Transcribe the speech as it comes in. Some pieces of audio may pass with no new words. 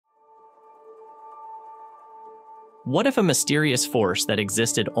What if a mysterious force that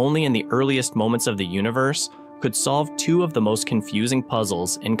existed only in the earliest moments of the universe could solve two of the most confusing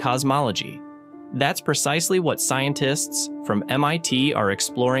puzzles in cosmology? That's precisely what scientists from MIT are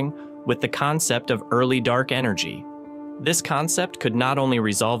exploring with the concept of early dark energy. This concept could not only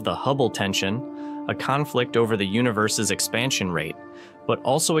resolve the Hubble tension, a conflict over the universe's expansion rate, but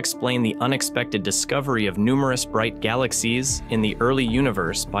also explain the unexpected discovery of numerous bright galaxies in the early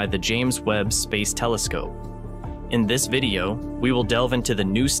universe by the James Webb Space Telescope. In this video, we will delve into the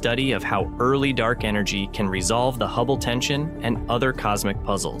new study of how early dark energy can resolve the Hubble tension and other cosmic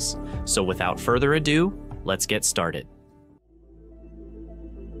puzzles. So without further ado, let's get started.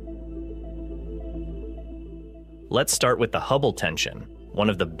 Let's start with the Hubble tension, one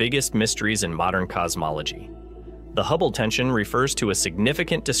of the biggest mysteries in modern cosmology. The Hubble tension refers to a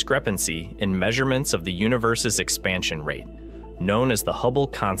significant discrepancy in measurements of the universe's expansion rate, known as the Hubble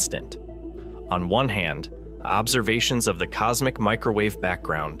constant. On one hand, observations of the cosmic microwave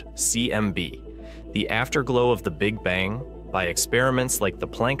background, CMB, the afterglow of the Big Bang, by experiments like the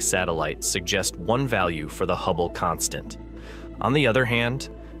Planck satellite suggest one value for the Hubble constant. On the other hand,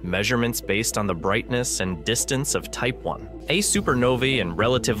 measurements based on the brightness and distance of Type 1, a supernovae and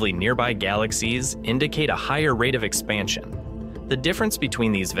relatively nearby galaxies, indicate a higher rate of expansion. The difference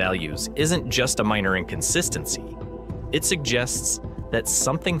between these values isn't just a minor inconsistency. It suggests that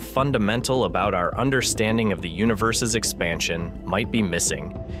something fundamental about our understanding of the universe's expansion might be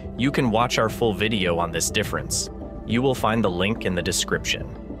missing. You can watch our full video on this difference. You will find the link in the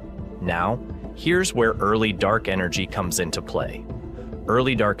description. Now, here's where early dark energy comes into play.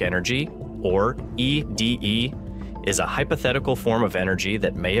 Early dark energy, or EDE, is a hypothetical form of energy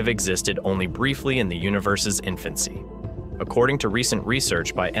that may have existed only briefly in the universe's infancy. According to recent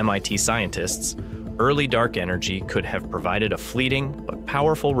research by MIT scientists, early dark energy could have provided a fleeting but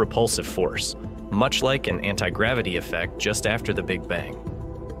powerful repulsive force, much like an anti-gravity effect just after the Big Bang.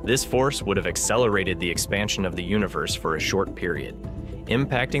 This force would have accelerated the expansion of the universe for a short period,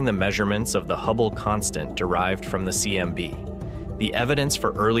 impacting the measurements of the Hubble constant derived from the CMB. The evidence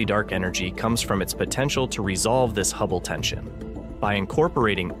for early dark energy comes from its potential to resolve this Hubble tension. By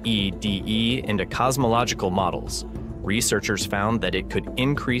incorporating EDE into cosmological models, researchers found that it could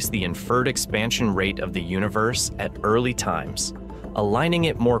increase the inferred expansion rate of the universe at early times, aligning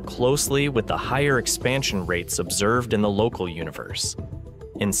it more closely with the higher expansion rates observed in the local universe.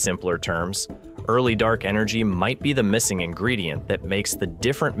 In simpler terms, early dark energy might be the missing ingredient that makes the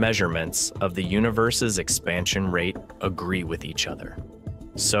different measurements of the universe's expansion rate agree with each other.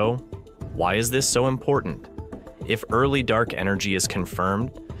 So, why is this so important? If early dark energy is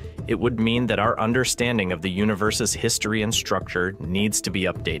confirmed, it would mean that our understanding of the universe's history and structure needs to be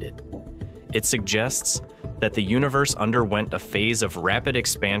updated. It suggests that the universe underwent a phase of rapid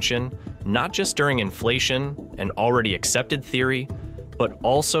expansion, not just during inflation, an already accepted theory, but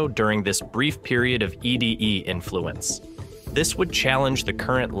also during this brief period of EDE influence. This would challenge the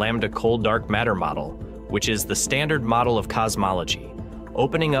current lambda cold dark matter model, which is the standard model of cosmology,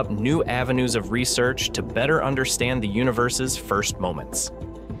 opening up new avenues of research to better understand the universe's first moments.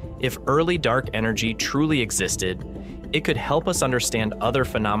 If early dark energy truly existed, it could help us understand other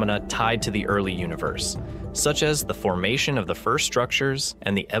phenomena tied to the early universe, such as the formation of the first structures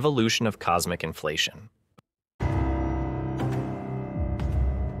and the evolution of cosmic inflation.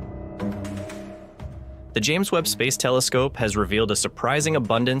 The James Webb Space Telescope has revealed a surprising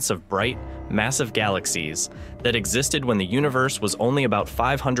abundance of bright, massive galaxies that existed when the universe was only about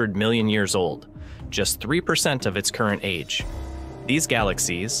 500 million years old, just 3% of its current age. These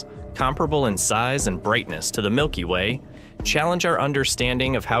galaxies, comparable in size and brightness to the Milky Way, challenge our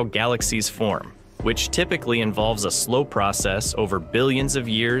understanding of how galaxies form, which typically involves a slow process over billions of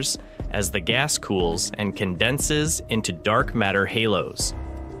years as the gas cools and condenses into dark matter halos.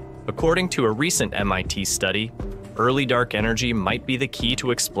 According to a recent MIT study, early dark energy might be the key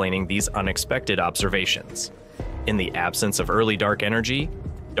to explaining these unexpected observations. In the absence of early dark energy,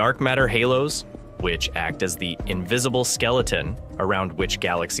 dark matter halos, which act as the invisible skeleton around which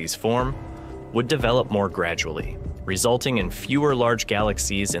galaxies form, would develop more gradually, resulting in fewer large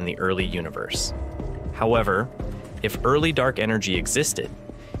galaxies in the early universe. However, if early dark energy existed,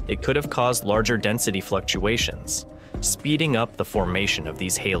 it could have caused larger density fluctuations, speeding up the formation of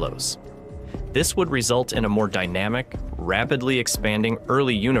these halos. This would result in a more dynamic, rapidly expanding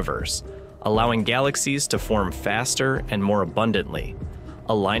early universe, allowing galaxies to form faster and more abundantly,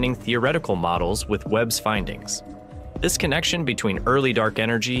 aligning theoretical models with Webb's findings. This connection between early dark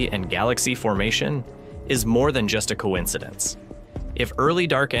energy and galaxy formation is more than just a coincidence. If early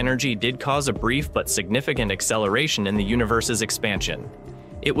dark energy did cause a brief but significant acceleration in the universe's expansion,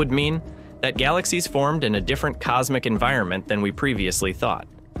 it would mean that galaxies formed in a different cosmic environment than we previously thought.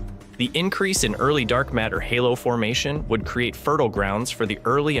 The increase in early dark matter halo formation would create fertile grounds for the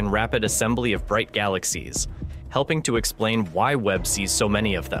early and rapid assembly of bright galaxies, helping to explain why Webb sees so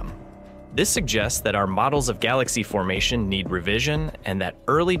many of them. This suggests that our models of galaxy formation need revision and that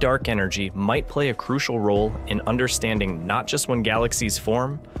early dark energy might play a crucial role in understanding not just when galaxies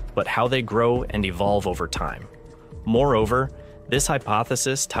form, but how they grow and evolve over time. Moreover, this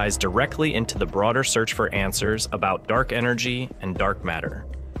hypothesis ties directly into the broader search for answers about dark energy and dark matter,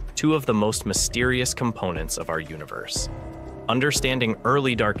 two of the most mysterious components of our universe. Understanding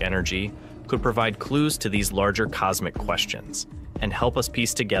early dark energy could provide clues to these larger cosmic questions and help us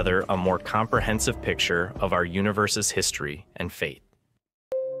piece together a more comprehensive picture of our universe's history and fate.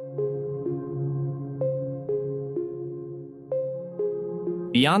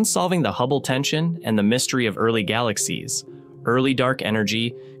 Beyond solving the Hubble tension and the mystery of early galaxies, early dark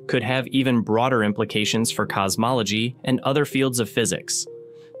energy could have even broader implications for cosmology and other fields of physics.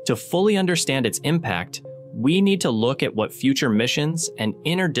 To fully understand its impact, we need to look at what future missions and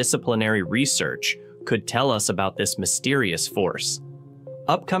interdisciplinary research could tell us about this mysterious force.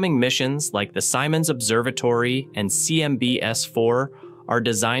 Upcoming missions like the Simons Observatory and CMB-S4 are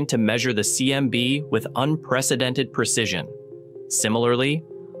designed to measure the CMB with unprecedented precision. Similarly,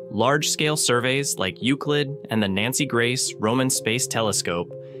 large-scale surveys like Euclid and the Nancy Grace Roman Space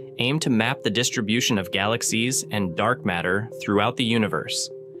Telescope aim to map the distribution of galaxies and dark matter throughout the universe.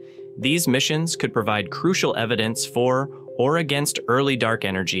 These missions could provide crucial evidence for or against early dark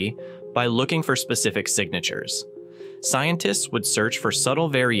energy by looking for specific signatures. Scientists would search for subtle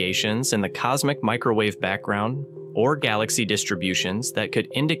variations in the cosmic microwave background or galaxy distributions that could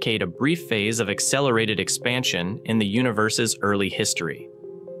indicate a brief phase of accelerated expansion in the universe's early history.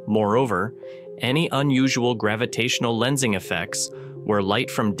 Moreover, any unusual gravitational lensing effects, where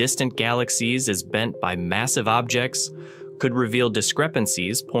light from distant galaxies is bent by massive objects, could reveal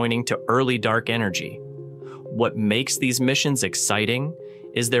discrepancies pointing to early dark energy. What makes these missions exciting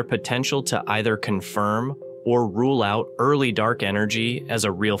is their potential to either confirm or rule out early dark energy as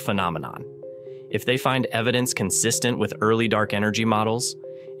a real phenomenon. If they find evidence consistent with early dark energy models,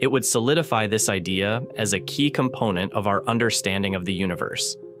 it would solidify this idea as a key component of our understanding of the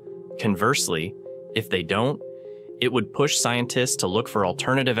universe. Conversely, if they don't, it would push scientists to look for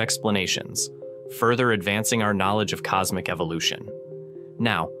alternative explanations, further advancing our knowledge of cosmic evolution.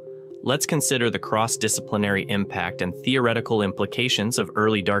 Now, let's consider the cross-disciplinary impact and theoretical implications of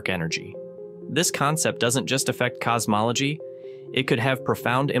early dark energy. This concept doesn't just affect cosmology, it could have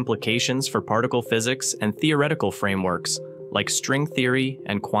profound implications for particle physics and theoretical frameworks like string theory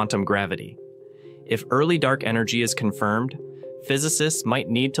and quantum gravity. If early dark energy is confirmed, physicists might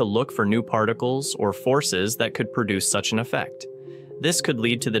need to look for new particles or forces that could produce such an effect. This could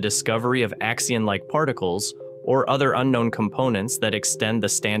lead to the discovery of axion-like particles or other unknown components that extend the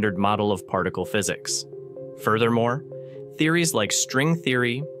standard model of particle physics. Furthermore, theories like string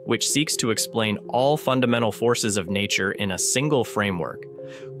theory, which seeks to explain all fundamental forces of nature in a single framework,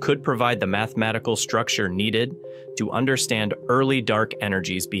 could provide the mathematical structure needed to understand early dark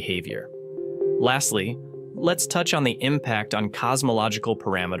energy's behavior. Lastly, let's touch on the impact on cosmological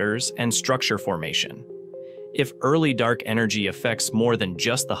parameters and structure formation. If early dark energy affects more than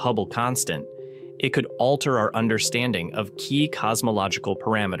just the Hubble constant, it could alter our understanding of key cosmological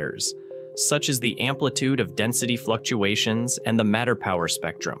parameters, such as the amplitude of density fluctuations and the matter-power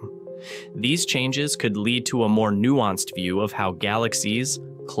spectrum. These changes could lead to a more nuanced view of how galaxies,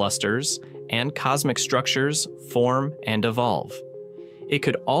 clusters, and cosmic structures form and evolve. It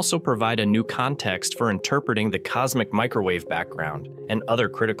could also provide a new context for interpreting the cosmic microwave background and other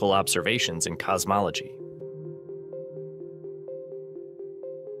critical observations in cosmology.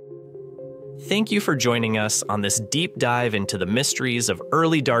 Thank you for joining us on this deep dive into the mysteries of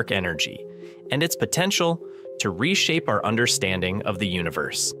early dark energy and its potential to reshape our understanding of the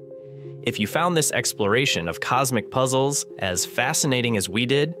universe. If you found this exploration of cosmic puzzles as fascinating as we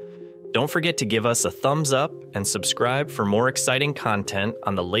did, don't forget to give us a thumbs up and subscribe for more exciting content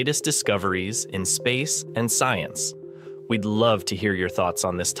on the latest discoveries in space and science. We'd love to hear your thoughts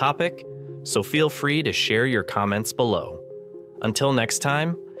on this topic, so feel free to share your comments below. Until next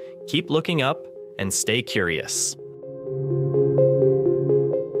time, keep looking up and stay curious.